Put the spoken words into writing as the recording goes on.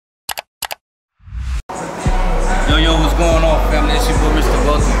Yo, what's going on, family? It's your boy, Mr.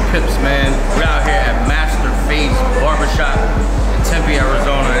 Wealthy Pips, man. We're out here at Master Phase Barbershop in Tempe,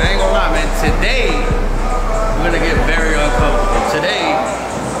 Arizona. And I ain't gonna lie, man. Today, we're gonna get very uncomfortable. Today,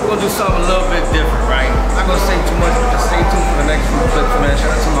 we're gonna do something a little bit different, right? I'm not gonna say too much, but just stay tuned for the next few clips, man.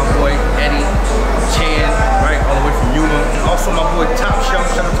 Shout out to my boy, Eddie Chan, right? All the way from Yuma. And also my boy, Top Shelf.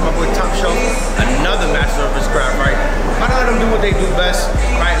 Shout out to my boy, Top Shelf. Another master of his craft, right? Why not let them do what they do best,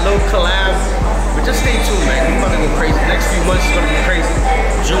 right? Little collab. But just stay tuned, man. We're gonna go crazy. The next few months is gonna be crazy.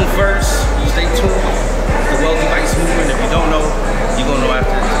 June 1st, stay tuned. The Wealthy Vice movement. If you don't know, you're gonna know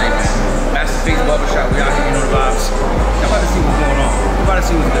after today, man. Master Phase Barbershop, we out here, you know the vibes. Y'all about to see what's going on. We're about to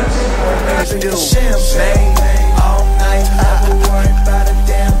see what's good. Drinking champagne all night. Never worry about a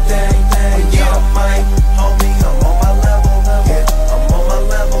damn thing. Yeah, I'm mine, homie. I'm on my level. Yeah, I'm on my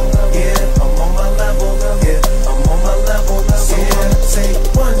level. Yeah, I'm on my level. Yeah, I'm on my level. Yeah, take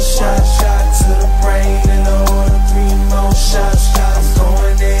one shot to the brain and order 3 more shots. I'm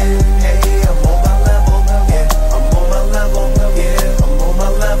going in. Hey, I'm on my level. Yeah, I'm on my level. Yeah, I'm on my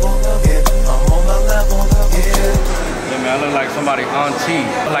level. Yeah, I'm on my level. Yeah. I look like somebody auntie,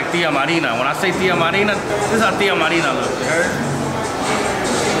 like Tia Marina. When I say Tia Marina, this is how Tia Marina looks, you heard?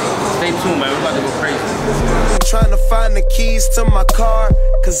 Stay tuned, man, we're about to go crazy. I'm trying to find the keys to my car,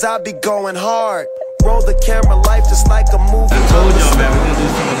 cause I be going hard. Roll the camera life just like a movie. I told y'all, man, we're gonna do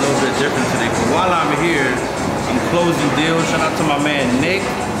something a little bit different today. But while I'm here, I'm closing deals. Shout out to my man, Nick.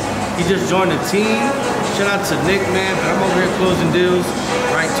 He just joined the team. Shout out to Nick, man. But I'm over here closing deals,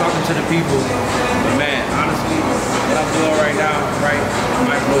 right, talking to the people. But man, honestly, what I'm doing right now, right, it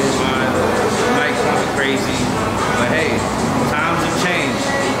might blow your mind, it might sound crazy, but hey, times have changed,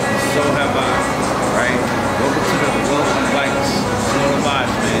 so have I, right? Welcome to the Wealthy Vice. You know the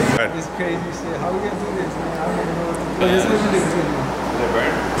vibes, man. It's crazy shit. How we gonna do this, man? I don't even know what to do. This is what we do.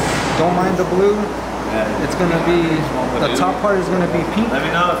 Don't mind the blue. Yeah. It's gonna be, the top part is gonna be pink. Let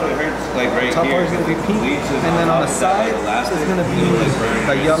me know if it hurts, like right top here. part is gonna be pink, and then on the side, it's gonna be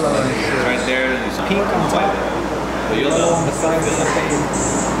the yellow and shit. Right there. Pink on top, yellow on the side is the fade.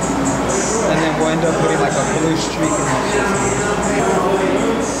 And then we'll end up putting like a blue streak in that shit.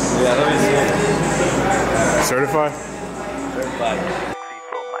 Yeah, let me see. Certified? Certified. Sexy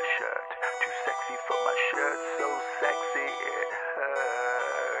for my shirt, too sexy for my shirt, so sexy it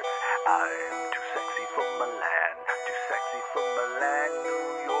hurts. I'm too sexy for Milan, too sexy for Milan, New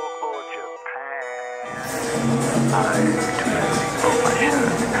York or Japan. I'm too sexy for my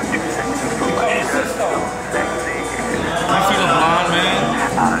shirt, too sexy for my shirt, so sexy it hurts. You see the blonde, man?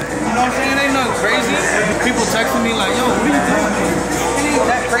 You know what I'm saying? It ain't nothing crazy. People texting me like, yo, what are you doing? It ain't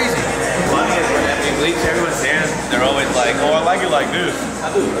that crazy. Funny is when they bleach, everyone's there, they're always like, oh, I like it like this.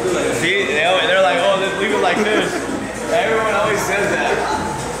 I do. See, they're like, oh, let's leave it like this. Everyone always says that.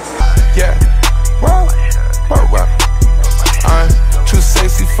 Yeah. Wow. I'm too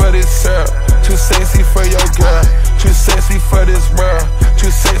sexy for this girl. Too sexy for your girl. Too sexy for this world.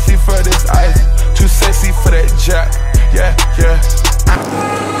 Too sexy for this ice. Too sexy for that jack. Yeah, yeah.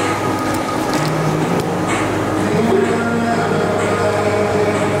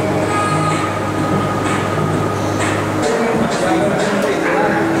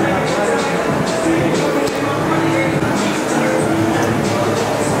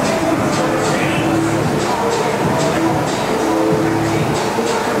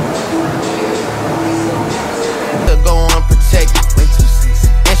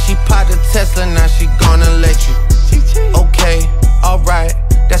 Tesla, now she gonna let you. Okay, alright,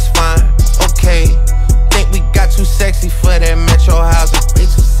 that's fine. Okay, think we got too sexy for that metro housing.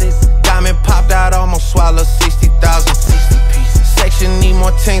 Diamond popped out, almost swallowed 60,000. 60 pieces. Section need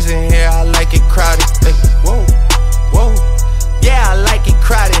more things in here. I like it crowded. Hey, whoa, whoa. Yeah, I like it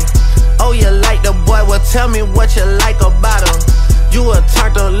crowded. Oh, you like the boy? Well, tell me what you like about him. You a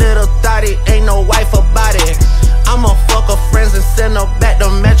turned a little thotty, ain't no wife about it. I'ma fuck her friends and send her back to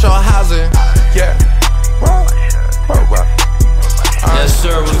metro housing. Yeah. Yes,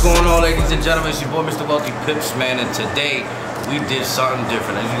 sir. What's going on, ladies and gentlemen? It's your boy, Mr. Wealthy Pips, man. And today, we did something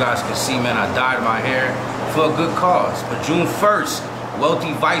different. As you guys can see, man, I dyed my hair for a good cause. But June 1st,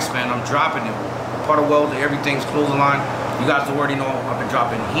 Wealthy Vice, man, I'm dropping it. Part of Wealthy, everything's clothing line. You guys already know I've been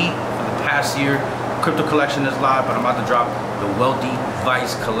dropping heat for the past year. Crypto collection is live, but I'm about to drop the Wealthy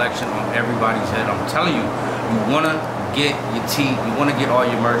Vice collection on everybody's head. I'm telling you, you wanna get your tee, you wanna get all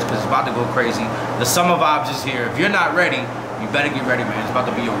your merch, because it's about to go crazy. The summer vibes is here. If you're not ready, you better get ready, man. It's about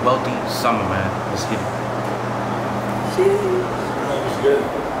to be a wealthy summer, man. Let's get it.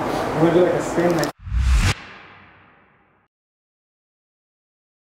 I'm gonna do like a spin like